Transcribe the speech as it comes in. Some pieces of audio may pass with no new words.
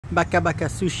BAKABAKA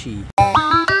sushi.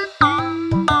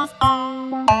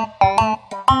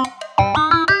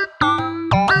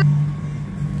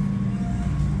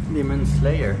 Demon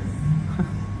Slayer.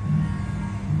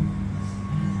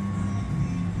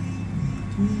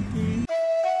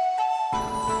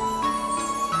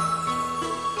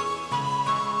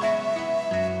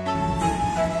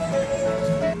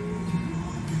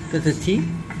 That's a tea?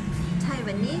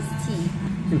 Taiwanese tea.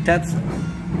 And that's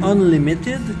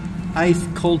unlimited ice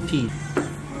cold tea.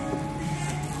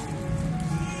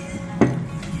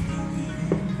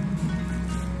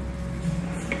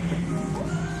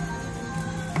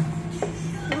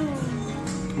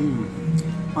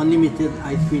 Unlimited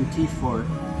ice cream tea for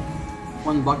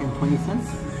 $1.20.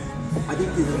 I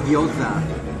think this is gyoza.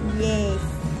 Yes.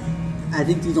 I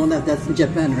think you don't have that in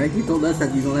Japan, right? You told us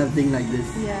that you don't have things like this.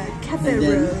 Yeah, And cafe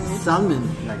then roll. salmon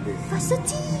like this. For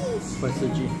Sujy. For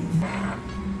Sujy.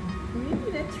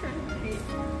 Really, that's right.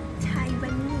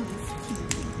 Taiwanese tea.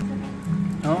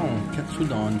 Oh,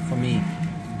 katsudon for me.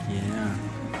 Yeah.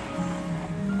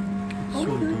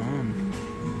 Katsudon.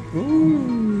 Ooh.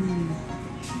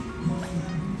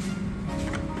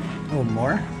 Oh,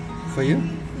 more for you?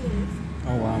 Yes.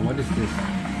 Oh wow, what is this?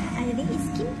 I think it's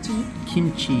kimchi.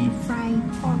 Kimchi. Fried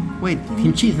pork. Wait,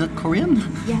 kimchi is not Korean?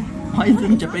 Yeah. Why is it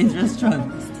in a Japanese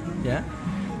restaurant? Yeah?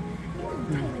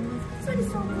 Taiwanese. So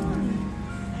it's so good.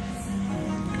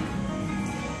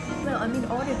 Well, I mean,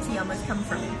 all the tea almost come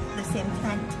from the same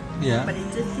plant. Yeah. But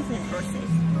it's just different process.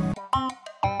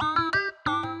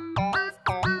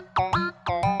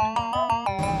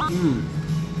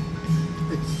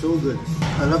 It's so good.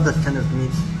 I love that kind of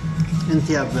meat. And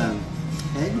they have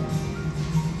egg.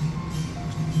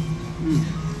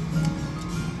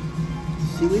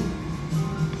 Seaweed.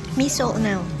 Miso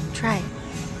now. Try.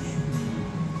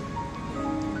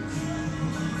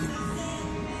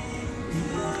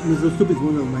 Miso soup is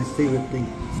one of my favorite things.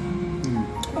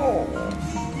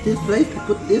 This place, they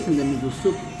put this in the miso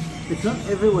soup. It's not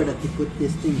everywhere that they put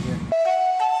this thing here.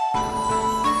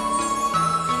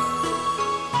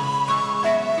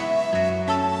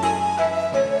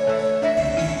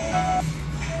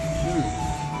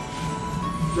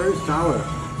 Very sour.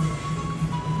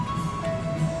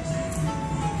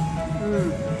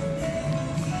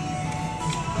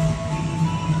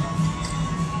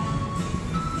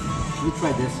 Let me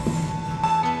try this.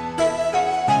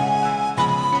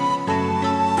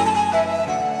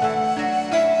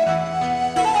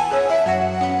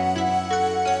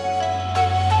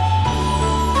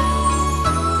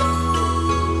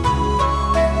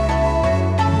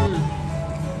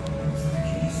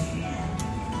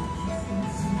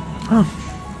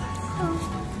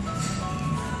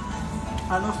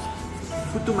 I love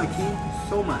futomaki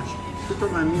so much.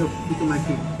 Futomami of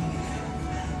futomaki.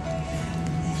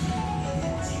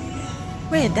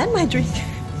 Wait, that might drink.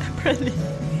 Apparently.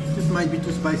 This might be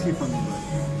too spicy for me,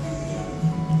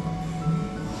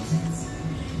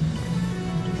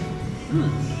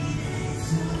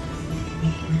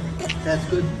 but that's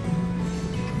good.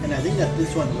 And I think that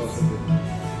this one is also good.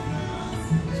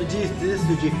 Sujy, this is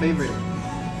Suji's favorite.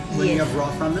 When you have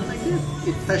raw salmon like this,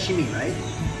 it's sashimi, right?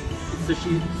 It's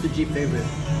Suji's favorite.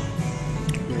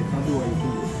 Yeah, I'll do what you do.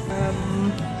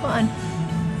 Hold on.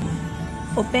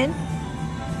 Open.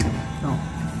 Oh.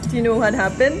 Do you know what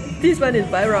happened? This one is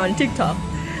viral on TikTok.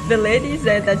 The lady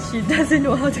said that she doesn't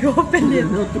know how to open it.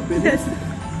 Not to finish. Yes.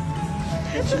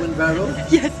 And she went viral?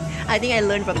 Yes, I think I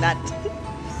learned from that.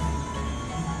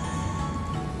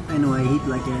 I know, I eat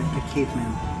like a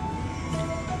caveman.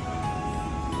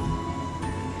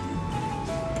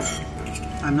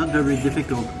 I'm not very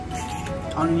difficult.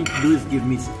 All you need to do is give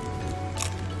me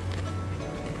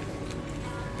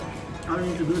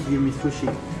sushi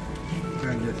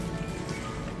like this,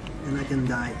 and I can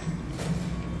die.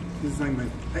 This is like my.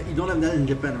 You don't have that in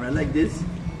Japan, right? Like this.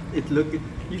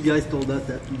 You guys told us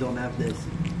that you don't have this.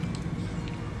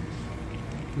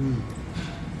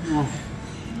 Oh.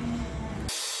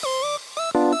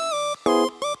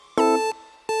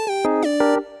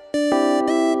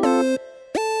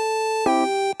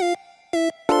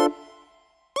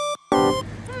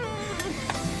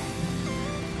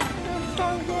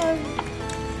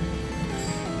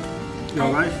 Your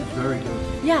rice is very good.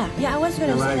 Yeah, I was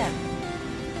gonna The say rice. that.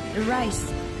 The rice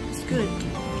is good.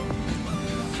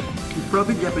 It's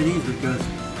probably Japanese because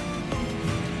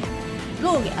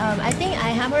Look, I think I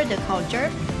hammered the culture.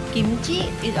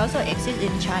 Kimchi it also exists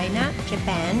in China,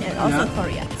 Japan, and also Yeah.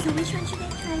 Korea. So which one should I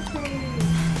try first?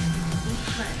 Which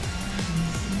one?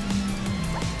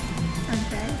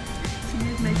 Okay.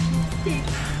 Here's my cheesecake.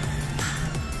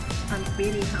 I'm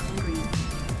really hungry.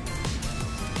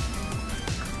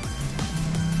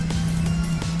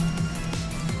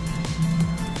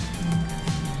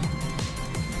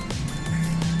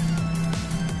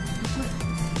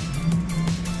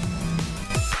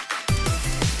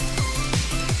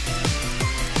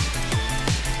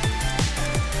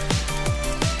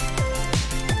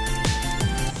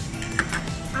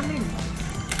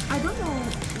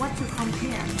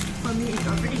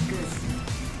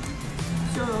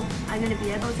 I'm gonna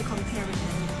be able to compare when I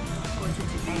go to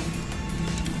Japan.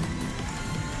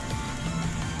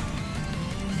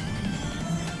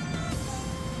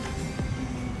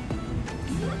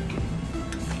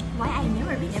 Why I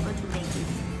never been able to make it?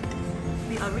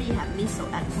 We already have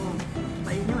miso at home,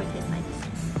 but it never tastes like this.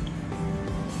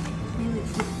 Maybe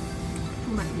put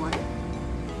too much water.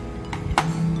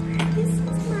 This is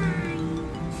mine.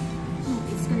 Oh,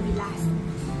 it's gonna be last.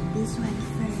 This one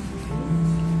first.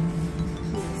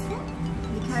 Here's it.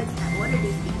 Because I ordered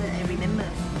this because I remember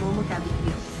Momo garlic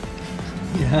grill.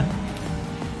 Yeah.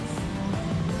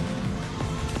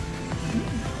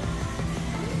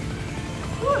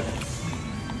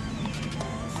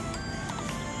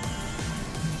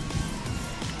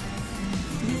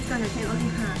 This is gonna take only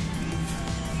half.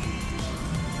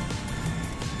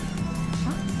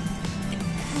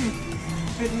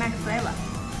 With max flavor.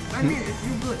 I mean, it's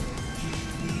really good.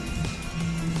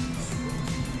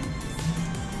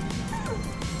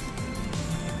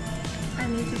 I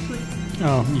need to put.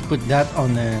 Oh, you put that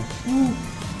on the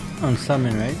on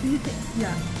salmon, right? Do you think?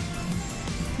 Yeah.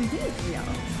 Do you think it's real?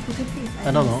 Look at this.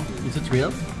 I don't know. Is it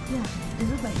real? Yeah. It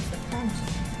looks like it's a plant.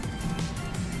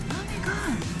 Oh my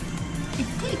god!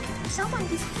 It's thick. Someone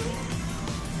is thick.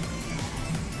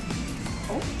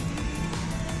 Oh.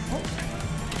 Oh.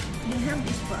 They have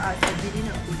this for us, but they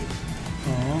didn't put it.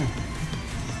 Oh.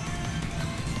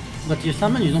 But your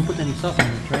salmon, you don't put any sauce on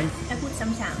it, right? I put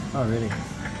some jam. Oh, really?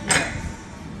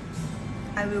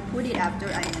 I will put it after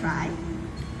I try.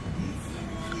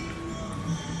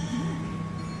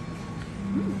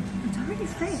 It's already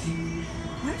fresh.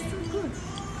 That's so good.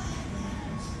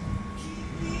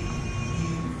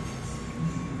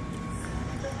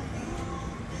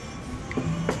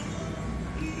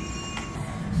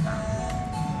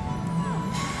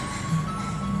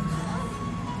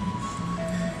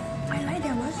 I like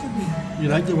that wasabi. You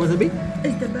like the wasabi?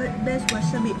 It's the best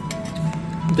wasabi.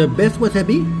 The best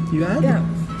wasabi you had? Yeah.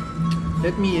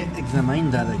 Let me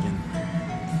examine that again.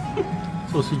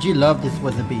 So Sujy loved this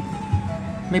wasabi.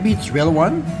 Maybe it's real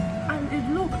one? And it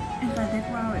looks it's like they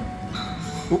grow it.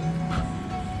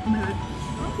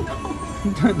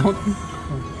 Don't.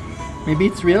 Maybe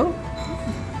it's real?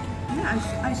 Yeah,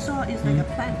 I saw it's like a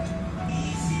plant.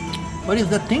 What is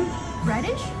that thing?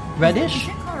 Radish? Radish? Is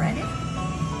it called radish?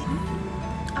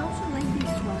 I also like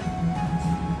this one.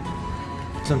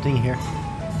 Something here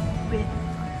Wait.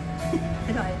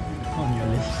 I got it. on your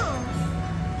lips.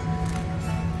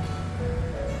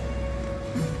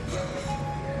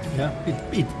 Yeah,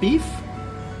 it's beef.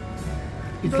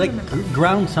 It's like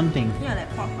ground something. Yeah, like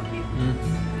pork or beef.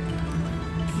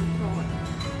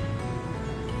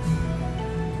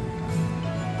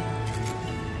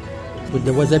 With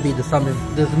the wasabi, the salmon,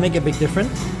 does it make a big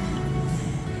difference?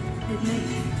 It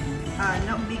makes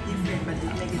not big difference, but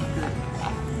it makes it good.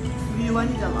 Do you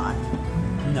want it a lot?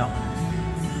 No.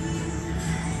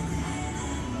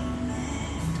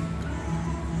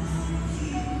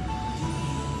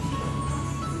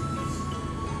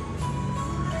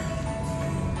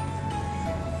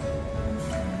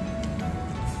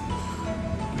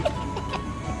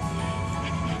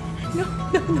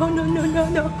 No.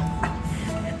 No.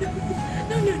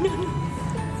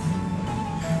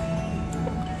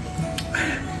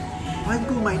 Why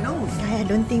go my nose? I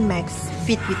don't think Max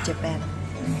fit with Japan.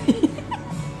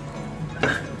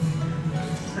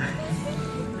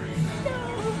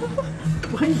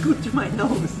 Why go to my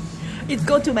nose? It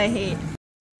go to my head.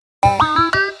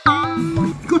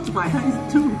 Go to my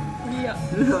eyes too. Yeah.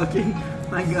 Okay,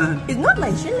 my God. It's not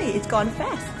like chili. It's gone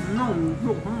fast. No.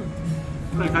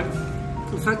 Like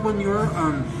it's like when you're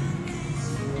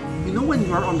you know when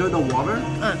you're under the water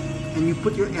and you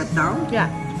put your head down. Yeah.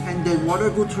 And then water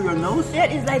go through your nose. Yeah,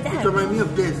 it's like that. It reminds me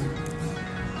of this.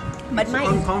 But It's mine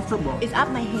uncomfortable. is up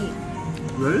my head.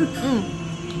 Really?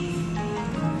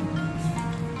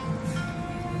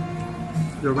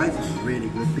 The rice is really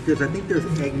good because I think there's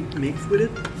egg mixed with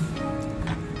it.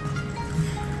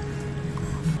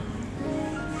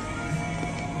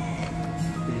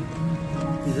 Okay.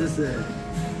 This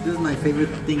is my favorite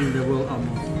thing in the world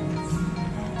almost.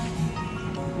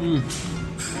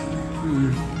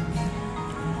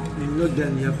 And look,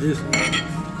 then you have this.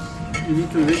 You need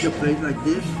to lick the plate like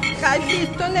this. Guys, please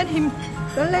don't let him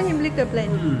lick the plate.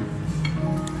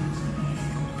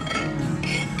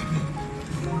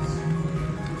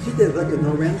 See, there's like an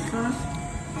orange sauce,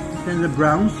 then the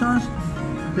brown sauce.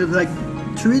 There's like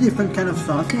 3 different kind of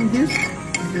sauce in this,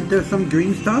 and there's some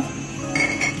green stuff.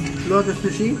 Look at the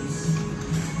sushi.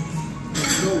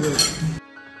 It's so good.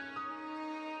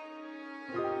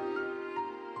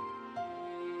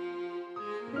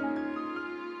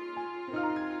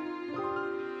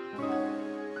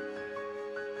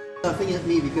 looking at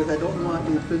me because I don't want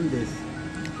to open this.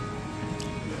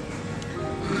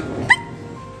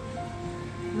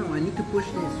 No, I need to push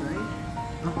this, right?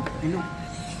 Oh, I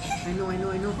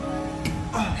know.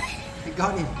 Oh, I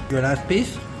got it. Your last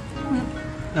piece?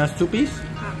 Last two piece?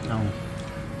 No.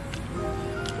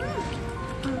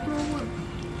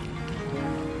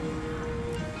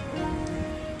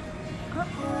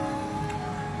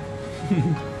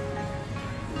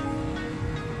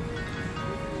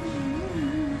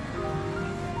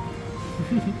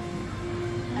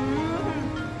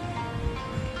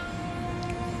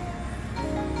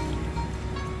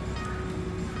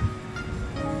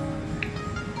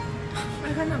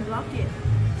 I cannot block it.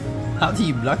 How do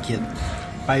you block it?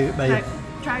 By Like,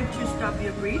 try to stop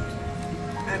your breath.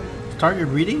 start your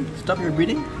breathing? Stop your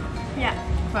breathing? Yeah,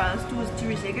 first 2 to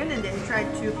 3 seconds, and then try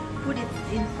to put it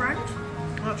in front,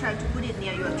 or try to put it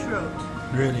near your throat.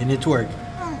 Really? And it worked?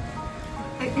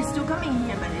 It's still coming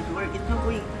here, but it works. It's not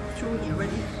going through here. When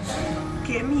it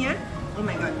came here, oh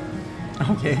my god,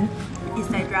 Okay. it's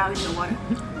like drowned in the water.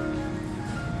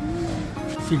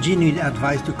 Sujy needs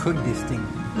advice to cook this thing.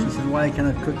 She said, why I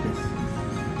cannot cook this?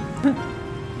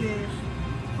 Yes.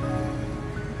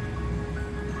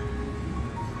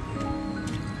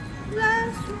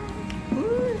 Last one.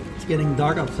 Ooh. It's getting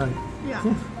dark outside. Yeah.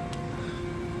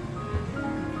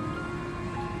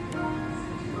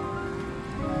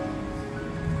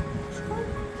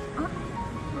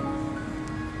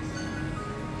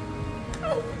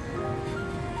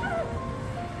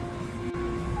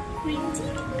 Green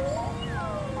tea.